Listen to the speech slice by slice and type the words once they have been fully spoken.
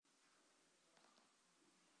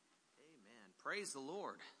Praise the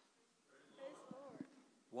Lord. Praise the Lord.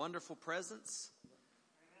 Wonderful presence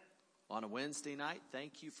on a Wednesday night.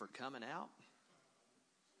 Thank you for coming out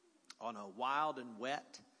on a wild and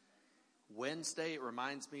wet Wednesday. It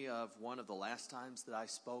reminds me of one of the last times that I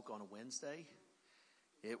spoke on a Wednesday.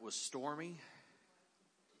 It was stormy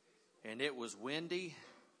and it was windy,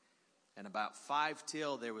 and about 5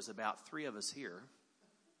 till there was about 3 of us here.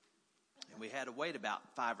 And we had to wait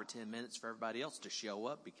about 5 or 10 minutes for everybody else to show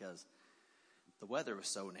up because the weather was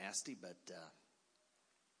so nasty. But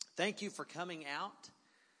thank you for coming out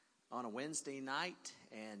on a Wednesday night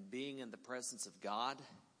and being in the presence of God.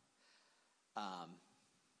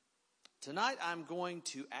 Tonight I'm going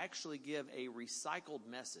to actually give a recycled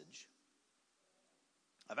message.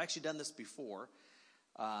 I've actually done this before.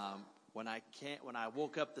 When I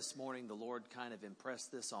woke up this morning, the Lord kind of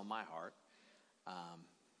impressed this on my heart.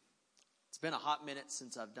 It's been a hot minute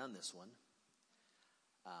since I've done this one.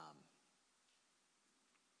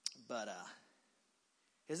 But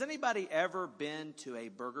has anybody ever been to a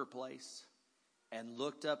burger place and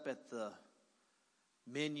looked up at the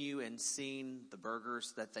menu and seen the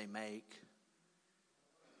burgers that they make?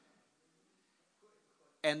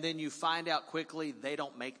 And then you find out quickly they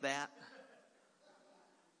don't make that?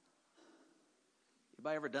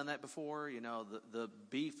 Anybody ever done that before? You know, the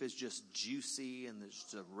beef is just juicy and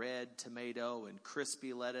there's a red tomato and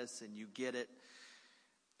crispy lettuce, and you get it.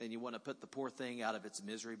 And you want to put the poor thing out of its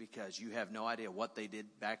misery because you have no idea what they did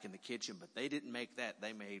back in the kitchen, but they didn't make that.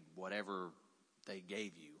 They made whatever they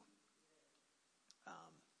gave you.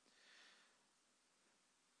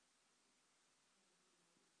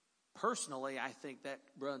 Personally, I think that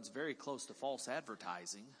runs very close to false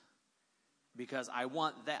advertising because I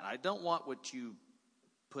want that. I don't want what you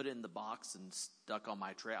put in the box and stuck on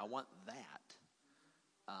my tray. I want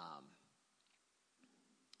that.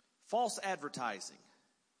 False advertising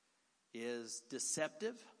is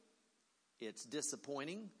deceptive, it's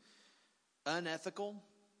disappointing, unethical.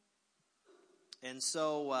 And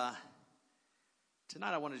so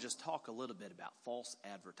tonight I want to just talk a little bit about false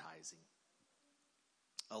advertising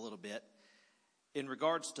a little bit in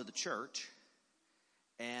regards to the church.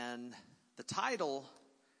 And the title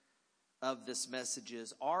of this message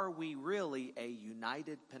is, Are We Really a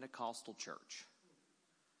United Pentecostal Church?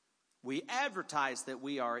 We advertise that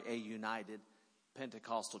we are a united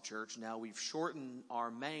Pentecostal church. Now we've shortened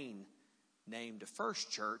our main name to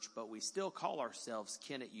First Church, but we still call ourselves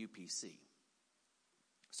Kennett UPC.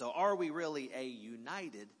 So are we really a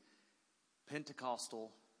united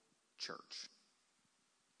Pentecostal church?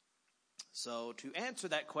 So to answer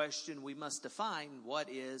that question, we must define what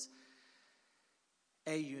is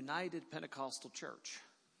a united Pentecostal church.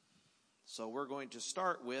 So we're going to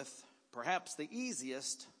start with perhaps the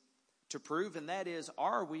easiest to prove, and that is,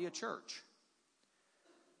 are we a church?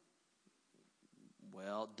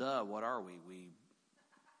 Well, what are we? We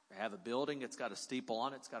have a building. It's got a steeple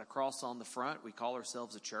on it. It's got a cross on the front. We call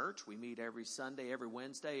ourselves a church. We meet every Sunday, every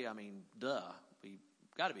Wednesday. I mean, we've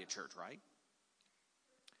got to be a church, right?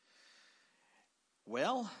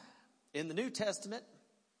 Well, in the New Testament,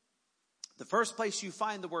 the first place you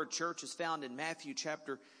find the word church is found in Matthew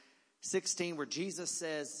chapter 16, where Jesus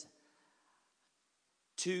says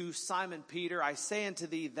to Simon Peter, I say unto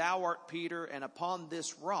thee, thou art Peter, and upon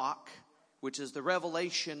this rock, which is the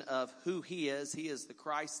revelation of who he is the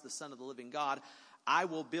Christ, the Son of the living God, I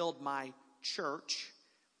will build my church,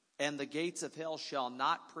 and the gates of hell shall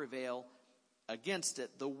not prevail against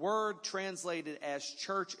it. The word translated as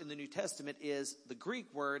church in the New Testament is the Greek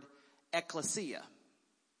word ekklesia.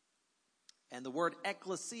 And the word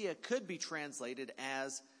ekklesia could be translated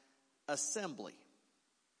as assembly,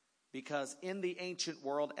 because in the ancient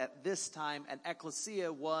world at this time, an ekklesia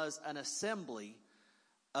was an assembly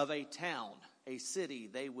of a town, a city.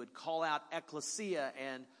 They would call out ecclesia,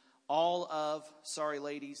 and all of, sorry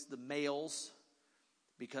ladies, the males,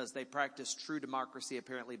 because they practiced true democracy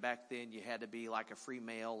apparently back then. You had to be like a free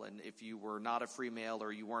male, and if you were not a free male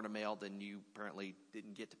or you weren't a male, then you apparently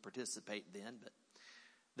didn't get to participate then. But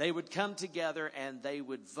they would come together and they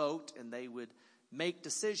would vote and they would make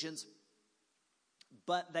decisions,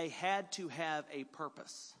 but they had to have a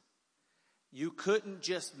purpose. You couldn't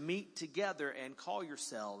just meet together and call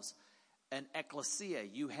yourselves an ecclesia.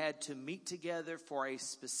 You had to meet together for a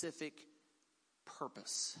specific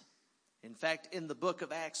purpose. In fact, in the book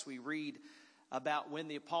of Acts, we read about when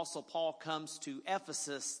the Apostle Paul comes to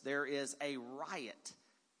Ephesus, there is a riot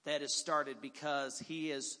that is started because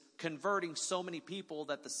he is converting so many people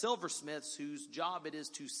that the silversmiths, whose job it is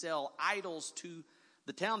to sell idols to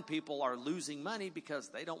the town people, are losing money because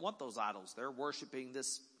they don't want those idols. They're worshiping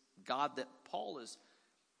this God that Paul is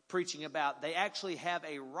preaching about. They actually have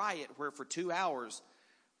a riot where for 2 hours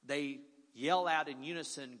they yell out in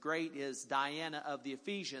unison, "Great is Diana of the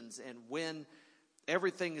Ephesians." And when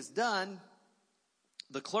everything is done,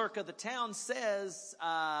 the clerk of the town says,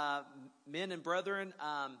 "Men and brethren,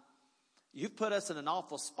 you've put us in an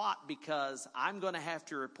awful spot because I'm going to have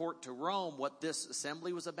to report to Rome what this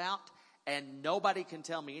assembly was about, and nobody can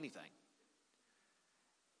tell me anything.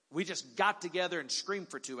 We just got together and screamed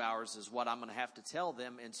for 2 hours is what I'm going to have to tell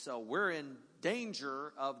them. And so we're in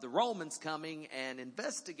danger of the Romans coming and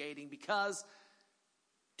investigating, because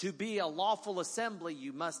to be a lawful assembly,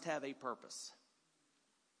 you must have a purpose.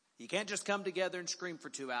 You can't just come together and scream for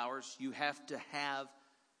 2 hours. You have to have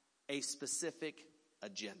a specific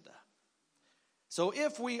agenda. So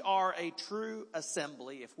if we are a true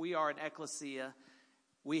assembly, if we are an ecclesia,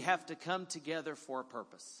 we have to come together for a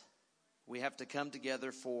purpose. We have to come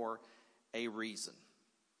together for a reason.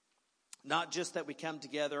 Not just that we come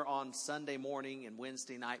together on Sunday morning and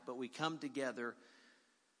Wednesday night, but we come together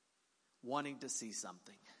wanting to see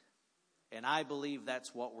something. And I believe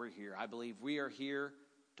that's what we're here. I believe we are here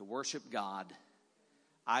to worship God.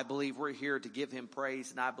 I believe we're here to give Him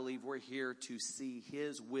praise, and I believe we're here to see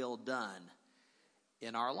His will done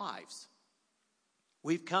in our lives.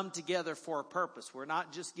 We've come together for a purpose. We're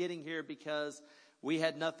not just getting here because we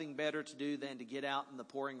had nothing better to do than to get out in the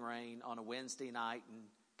pouring rain on a Wednesday night and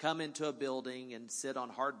come into a building and sit on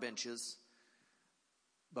hard benches.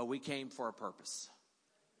 But we came for a purpose.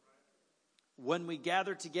 When we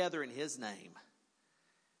gather together in His name,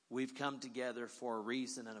 we've come together for a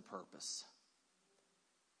reason and a purpose.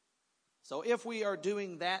 So if we are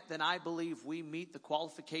doing that, then I believe we meet the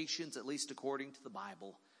qualifications, at least according to the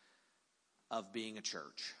Bible, of being a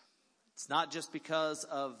church. It's not just because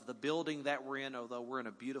of the building that we're in, although we're in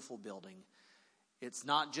a beautiful building. It's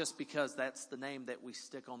not just because that's the name that we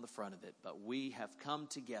stick on the front of it, but we have come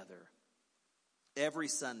together every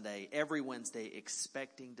Sunday, every Wednesday,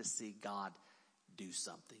 expecting to see God do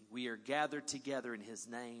something. We are gathered together in His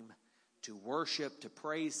name to worship, to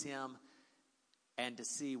praise Him, and to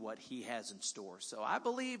see what He has in store. So I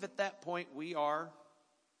believe at that point we are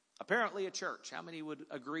apparently a church. How many would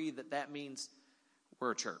agree that that means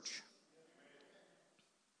we're a church?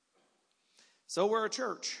 So we're a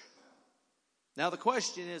church. Now the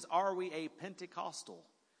question is, are we a Pentecostal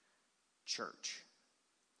church?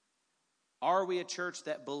 Are we a church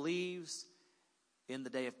that believes in the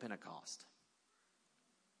day of Pentecost?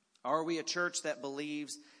 Are we a church that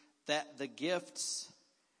believes that the gifts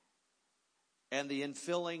and the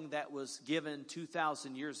infilling that was given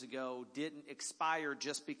 2,000 years ago didn't expire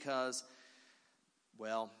just because,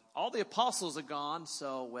 well, all the apostles are gone,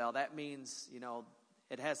 so, well, that means,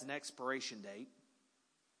 it has an expiration date.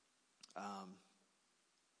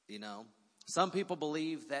 Some people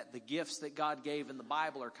believe that the gifts that God gave in the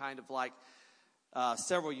Bible are kind of like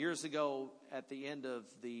several years ago at the end of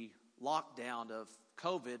the lockdown of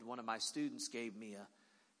COVID, one of my students gave me a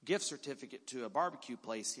gift certificate to a barbecue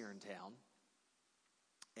place here in town.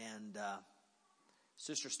 And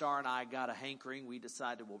Sister Star and I got a hankering. We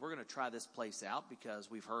decided, well, we're going to try this place out because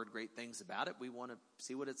we've heard great things about it. We want to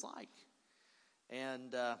see what it's like.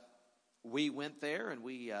 And we went there and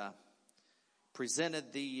we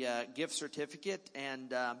presented the gift certificate.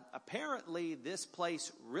 And apparently this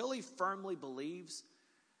place really firmly believes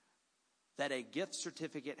that a gift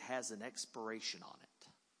certificate has an expiration on it.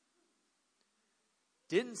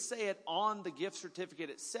 Didn't say it on the gift certificate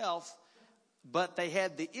itself, but they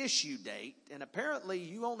had the issue date. And apparently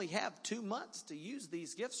you only have 2 months to use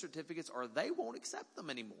these gift certificates or they won't accept them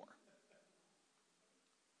anymore.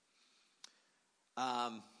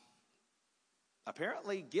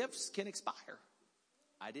 Apparently gifts can expire.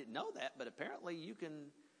 I didn't know that, but apparently you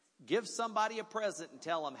can give somebody a present and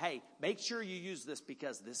tell them, hey, make sure you use this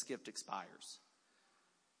because this gift expires.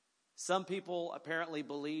 Some people apparently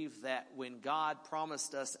believe that when God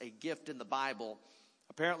promised us a gift in the Bible,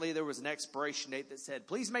 apparently there was an expiration date that said,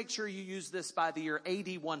 please make sure you use this by the year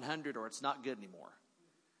AD 100 or it's not good anymore.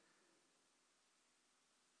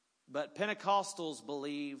 But Pentecostals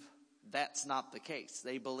believe that's not the case.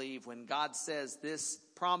 They believe when God says this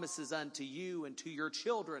promises unto you and to your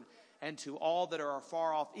children and to all that are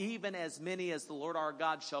afar off, even as many as the Lord our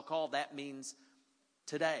God shall call, that means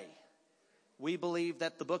today. We believe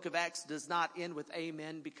that the book of Acts does not end with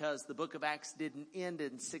amen because the book of Acts didn't end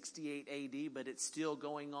in 68 AD, but it's still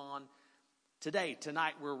going on today.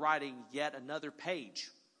 Tonight we're writing yet another page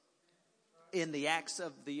in the Acts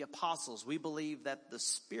of the Apostles. We believe that the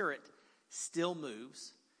Spirit still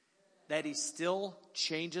moves, that He still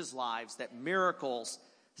changes lives, that miracles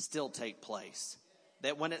still take place.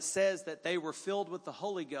 That when it says that they were filled with the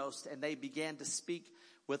Holy Ghost and they began to speak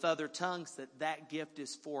with other tongues, that gift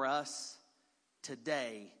is for us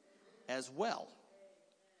today as well.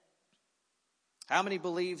 How many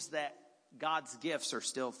believes that God's gifts are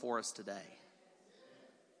still for us today?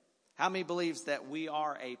 How many believes that we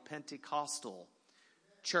are a Pentecostal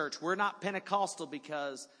church? We're not Pentecostal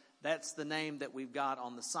because that's the name that we've got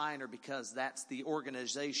on the sign or because that's the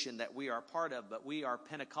organization that we are part of, but we are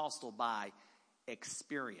Pentecostal by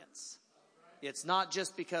experience. It's not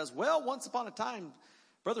just because, well, once upon a time,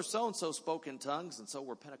 Brother so-and-so spoke in tongues, and so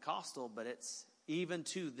we're Pentecostal, but it's even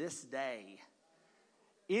to this day.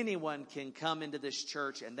 Anyone can come into this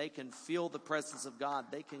church and they can feel the presence of God.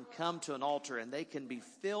 They can come to an altar and they can be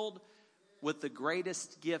filled with the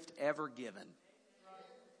greatest gift ever given.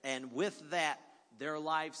 And with that, their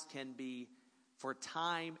lives can be, for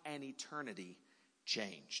time and eternity,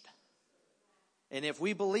 changed. And if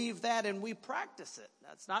we believe that and we practice it,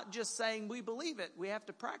 that's not just saying we believe it, we have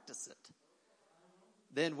to practice it.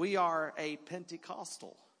 Then we are a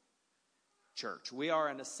Pentecostal church. We are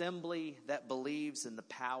an assembly that believes in the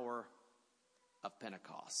power of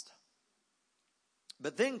Pentecost.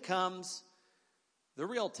 But then comes the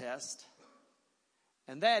real test,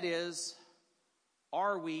 and that is,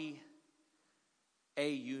 are we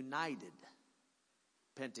a united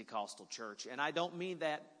Pentecostal church? And I don't mean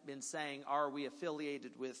that in saying, are we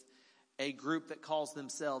affiliated with a group that calls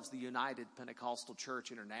themselves the United Pentecostal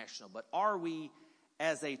Church International, but are we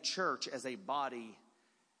as a church, as a body,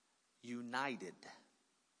 united?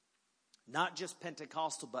 Not just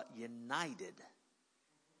Pentecostal, but united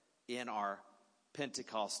in our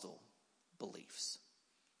Pentecostal beliefs.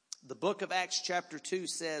 The book of Acts chapter 2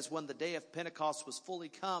 says, when the day of Pentecost was fully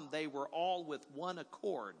come, they were all with one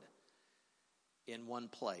accord in one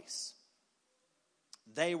place.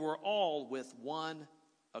 They were all with one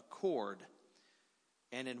accord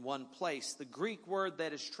and in one place. The Greek word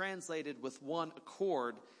that is translated with one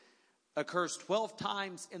accord occurs 12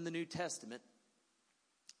 times in the New Testament,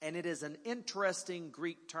 and it is an interesting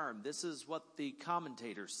Greek term. This is what the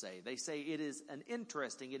commentators say. They say it is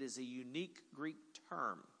a unique Greek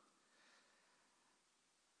term.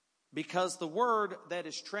 Because the word that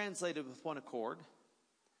is translated with one accord,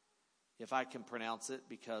 if I can pronounce it,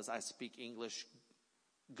 because I speak English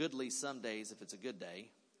goodly some days if it's a good day,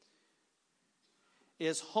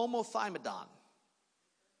 is homothymadon.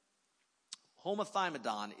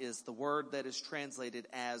 Homothymadon is the word that is translated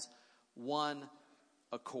as one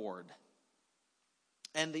accord.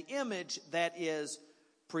 And the image that is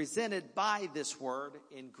presented by this word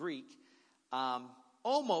in Greek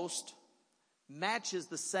almost matches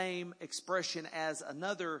the same expression as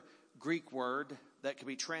another Greek word that can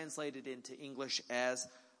be translated into English as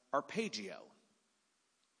arpeggio.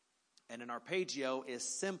 And an arpeggio is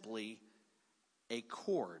simply a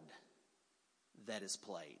chord that is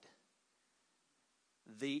played.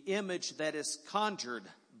 The image that is conjured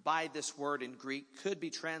by this word in Greek could be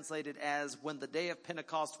translated as, when the day of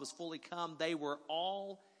Pentecost was fully come, they were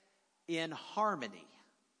all in harmony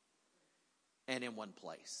and in one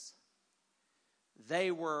place.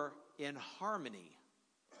 They were in harmony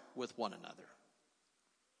with one another.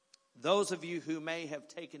 Those of you who may have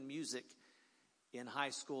taken music in high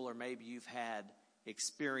school, or maybe you've had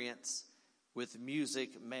experience with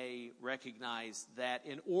music, may recognize that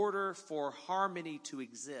in order for harmony to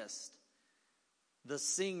exist, the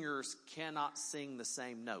singers cannot sing the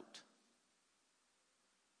same note.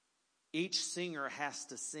 Each singer has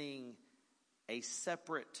to sing a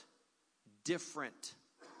separate, different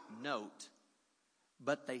note,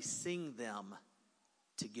 but they sing them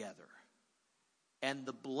together. And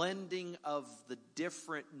the blending of the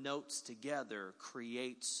different notes together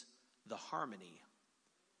creates the harmony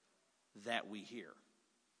that we hear.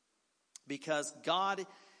 Because God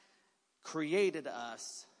created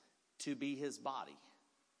us to be His body.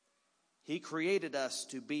 He created us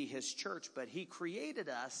to be His church, but He created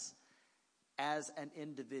us as an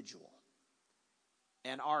individual.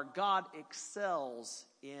 And our God excels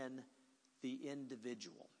in the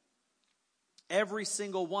individual. Every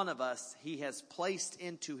single one of us He has placed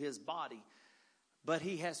into His body, but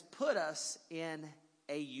He has put us in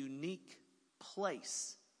a unique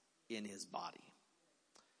place in His body.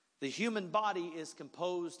 The human body is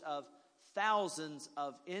composed of thousands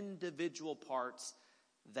of individual parts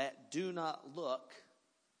that do not look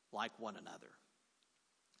like one another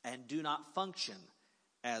and do not function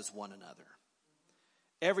as one another.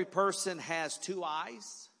 Every person has 2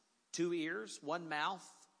 eyes, 2 ears, 1 mouth,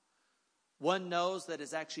 1 nose that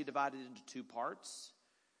is actually divided into 2 parts,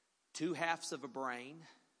 2 halves of a brain,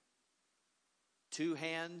 2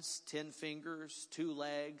 hands, 10 fingers, 2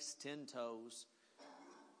 legs, 10 toes.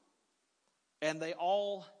 And they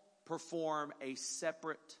all perform a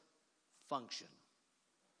separate function.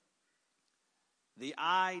 The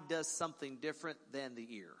eye does something different than the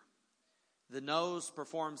ear. The nose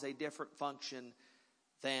performs a different function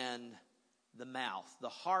than the mouth. The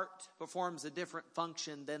heart performs a different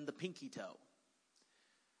function than the pinky toe.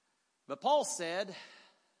 But Paul said,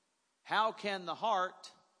 how can the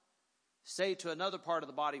heart say to another part of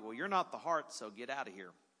the body, well, you're not the heart, so get out of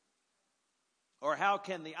here? Or how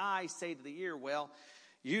can the eye say to the ear, well,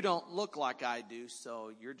 you don't look like I do,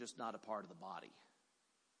 so you're just not a part of the body?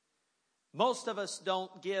 Most of us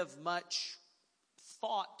don't give much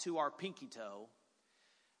thought to our pinky toe,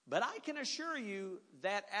 but I can assure you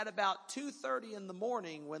that at about 2:30 in the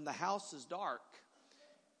morning when the house is dark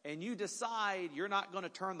and you decide you're not going to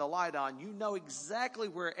turn the light on, you know exactly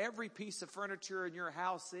where every piece of furniture in your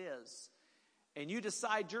house is, and you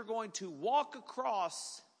decide you're going to walk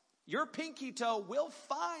across, your pinky toe will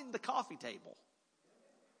find the coffee table.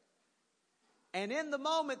 And in the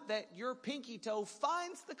moment that your pinky toe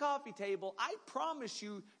finds the coffee table, I promise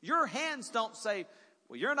you, your hands don't say,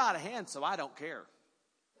 well, you're not a hand, so I don't care.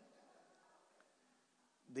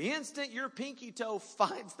 The instant your pinky toe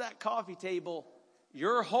finds that coffee table,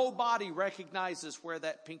 your whole body recognizes where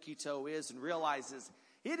that pinky toe is and realizes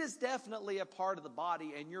it is definitely a part of the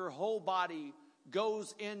body, and your whole body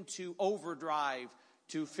goes into overdrive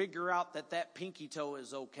to figure out that that pinky toe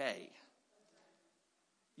is okay.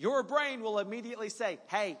 Your brain will immediately say,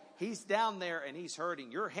 hey, he's down there and he's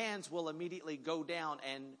hurting. Your hands will immediately go down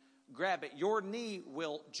and grab it. Your knee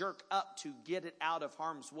will jerk up to get it out of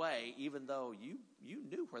harm's way, even though you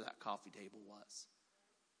knew where that coffee table was.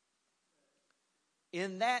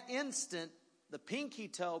 In that instant, the pinky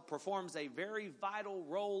toe performs a very vital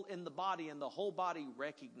role in the body, and the whole body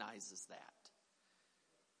recognizes that.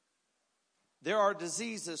 There are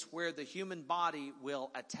diseases where the human body will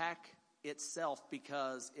attack itself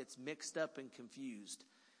because it's mixed up and confused,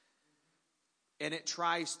 and it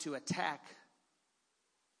tries to attack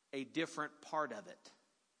a different part of it,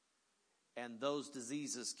 and those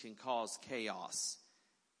diseases can cause chaos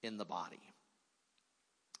in the body.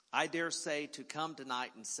 I dare say to come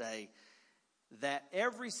tonight and say that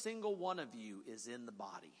every single one of you is in the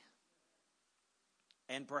body,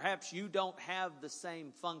 and perhaps you don't have the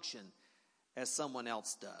same function as someone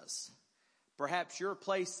else does. Perhaps your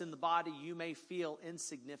place in the body, you may feel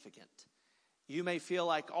insignificant. You may feel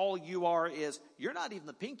like all you are is, you're not even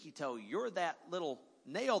the pinky toe. You're that little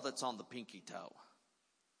nail that's on the pinky toe.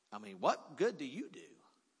 I mean, what good do you do?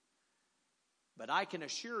 But I can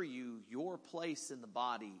assure you, your place in the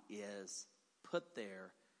body is put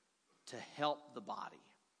there to help the body.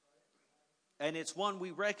 And it's when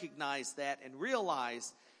we recognize that and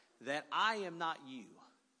realize that I am not you,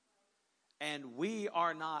 and we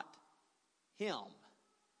are not him,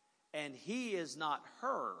 and he is not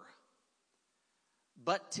her.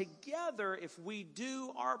 But together, if we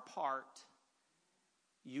do our part,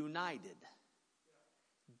 united,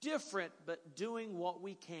 different, but doing what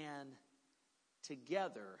we can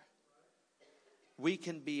together, we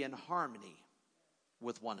can be in harmony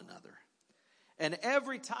with one another. And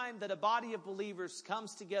every time that a body of believers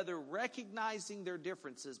comes together, recognizing their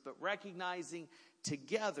differences, but recognizing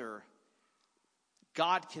together,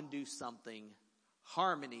 God can do something.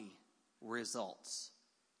 Harmony results.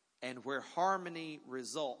 And where harmony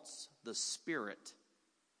results, the Spirit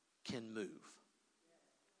can move.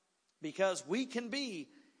 Because we can be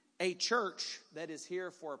a church that is here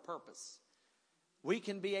for a purpose. We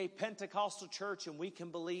can be a Pentecostal church and we can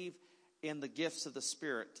believe in the gifts of the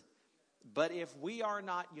Spirit. But if we are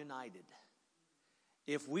not united,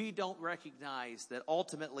 if we don't recognize that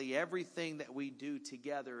ultimately everything that we do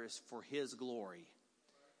together is for His glory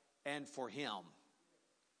and for Him,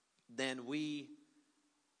 then we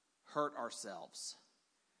hurt ourselves.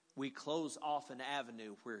 We close off an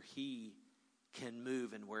avenue where He can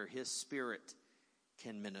move and where His Spirit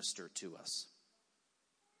can minister to us.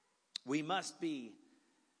 We must be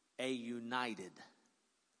a united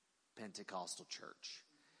Pentecostal church.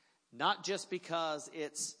 Not just because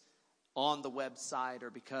it's on the website or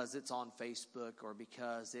because it's on Facebook or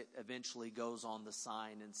because it eventually goes on the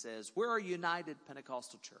sign and says, we're a united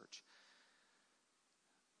Pentecostal church.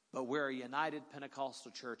 But we're a united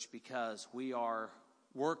Pentecostal church because we are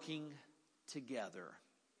working together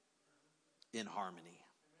in harmony.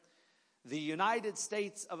 The United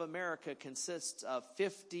States of America consists of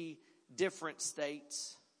 50 different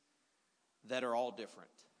states that are all different.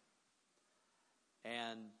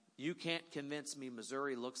 And you can't convince me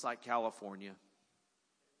Missouri looks like California.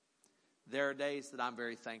 There are days that I'm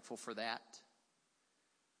very thankful for that.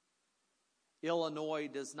 Illinois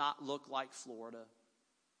does not look like Florida.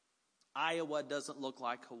 Iowa doesn't look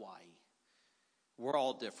like Hawaii. We're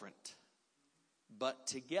all different. But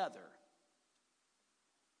together,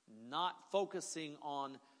 not focusing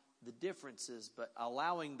on the differences, but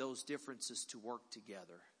allowing those differences to work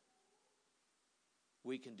together,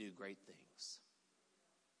 we can do great things.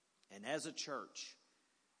 And as a church,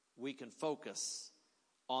 we can focus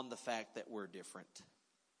on the fact that we're different.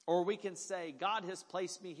 Or we can say, God has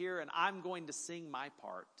placed me here and I'm going to sing my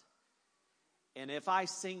part. And if I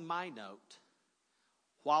sing my note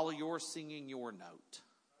while you're singing your note,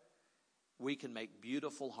 we can make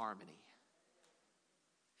beautiful harmony.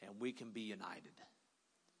 And we can be united.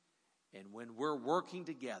 And when we're working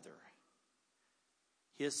together,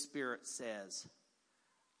 His Spirit says,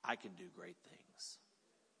 I can do great things.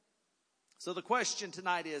 So the question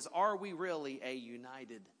tonight is, are we really a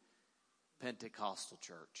united Pentecostal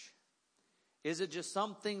church? Is it just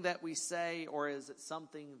something that we say, or is it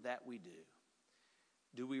something that we do?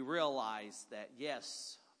 Do we realize that,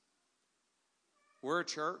 yes, we're a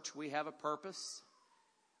church, we have a purpose?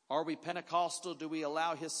 Are we Pentecostal? Do we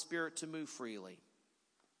allow His Spirit to move freely?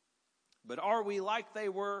 But are we like they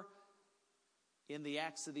were in the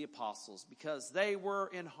Acts of the Apostles? Because they were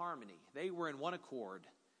in harmony. They were in one accord.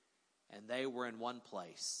 And they were in one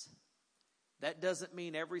place. That doesn't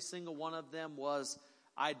mean every single one of them was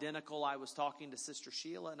identical. I was talking to Sister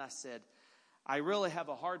Sheila and I said, I really have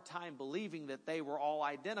a hard time believing that they were all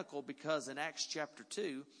identical, because in Acts chapter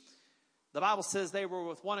 2, the Bible says they were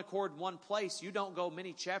with one accord in one place. You don't go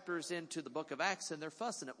many chapters into the book of Acts and they're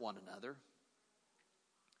fussing at one another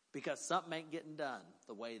because something ain't getting done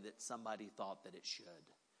the way that somebody thought that it should.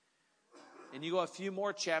 And you go a few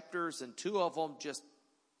more chapters and two of them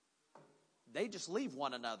they just leave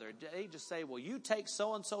one another. They just say, well, you take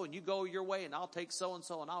so-and-so and you go your way, and I'll take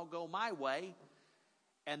so-and-so and I'll go my way.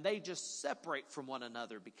 And they just separate from one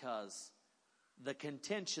another because the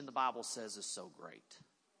contention, the Bible says, is so great.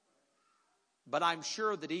 But I'm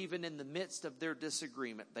sure that even in the midst of their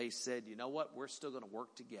disagreement, they said, you know what, we're still going to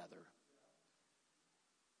work together.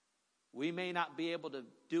 We may not be able to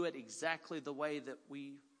do it exactly the way that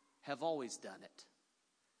we have always done it,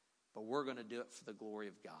 but we're going to do it for the glory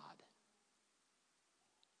of God.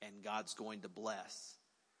 And God's going to bless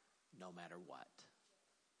no matter what.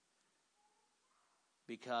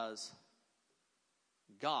 Because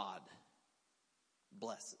God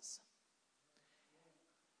blesses.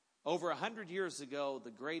 Over 100 years ago, the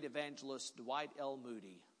great evangelist Dwight L.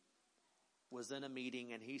 Moody was in a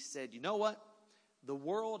meeting and he said, you know what? The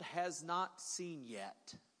world has not seen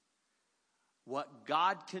yet what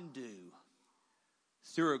God can do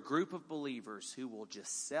through a group of believers who will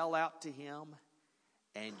just sell out to Him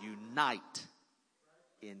and unite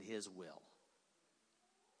in His will.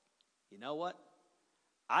 You know what?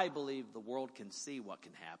 I believe the world can see what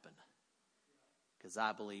can happen, because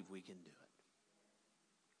I believe we can do it.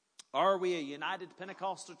 Are we a united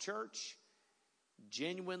Pentecostal church?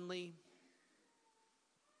 Genuinely,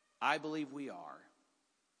 I believe we are.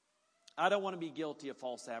 I don't want to be guilty of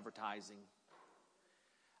false advertising.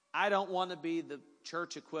 I don't want to be the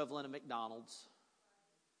church equivalent of McDonald's.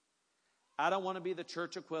 I don't want to be the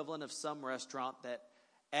church equivalent of some restaurant that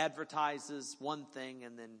advertises one thing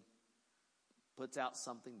and then puts out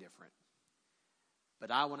something different.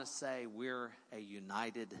 But I want to say we're a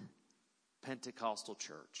united Pentecostal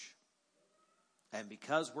church. And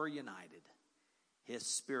because we're united, His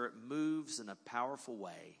Spirit moves in a powerful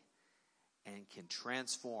way and can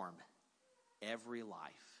transform every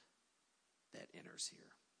life that enters here.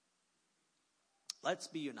 Let's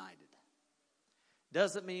be united.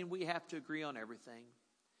 Doesn't mean we have to agree on everything.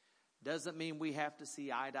 Doesn't mean we have to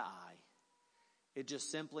see eye to eye. It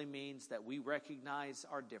just simply means that we recognize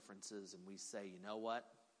our differences and we say, you know what?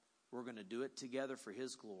 We're going to do it together for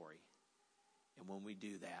His glory. And when we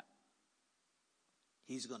do that,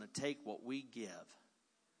 He's going to take what we give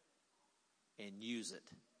and use it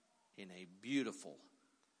in a beautiful,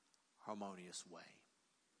 harmonious way.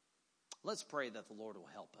 Let's pray that the Lord will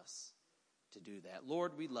help us to do that.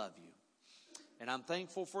 Lord, we love You. And I'm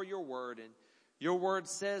thankful for Your word. And Your word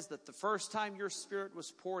says that the first time Your Spirit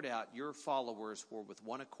was poured out, Your followers were with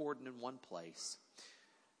one accord and in one place.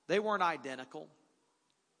 They weren't identical.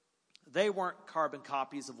 They weren't carbon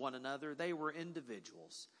copies of one another. They were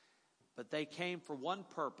individuals. But they came for one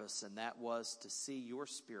purpose, and that was to see Your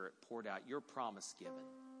Spirit poured out, Your promise given.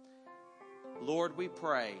 Lord, we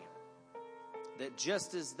pray that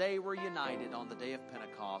just as they were united on the day of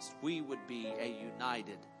Pentecost, we would be a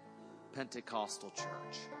united Pentecostal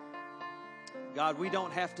church. God, we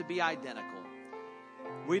don't have to be identical.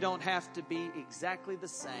 We don't have to be exactly the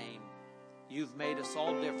same. You've made us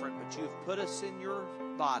all different, but You've put us in Your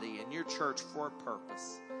body, in Your church for a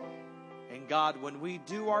purpose. And God, when we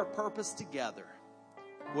do our purpose together,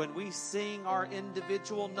 when we sing our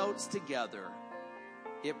individual notes together,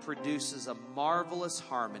 it produces a marvelous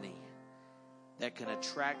harmony that can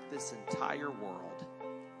attract this entire world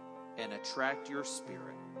and attract your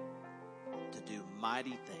Spirit to do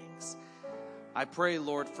mighty things. I pray,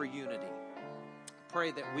 Lord, for unity.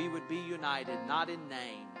 Pray that we would be united, not in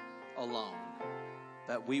name alone,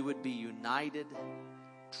 but we would be united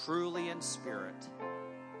truly in spirit.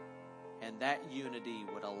 And that unity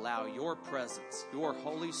would allow your presence, your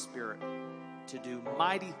Holy Spirit, to do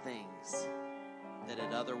mighty things that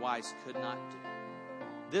it otherwise could not do.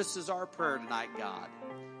 This is our prayer tonight, God.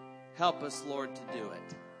 Help us, Lord, to do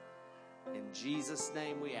it. In Jesus'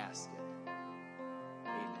 name we ask it.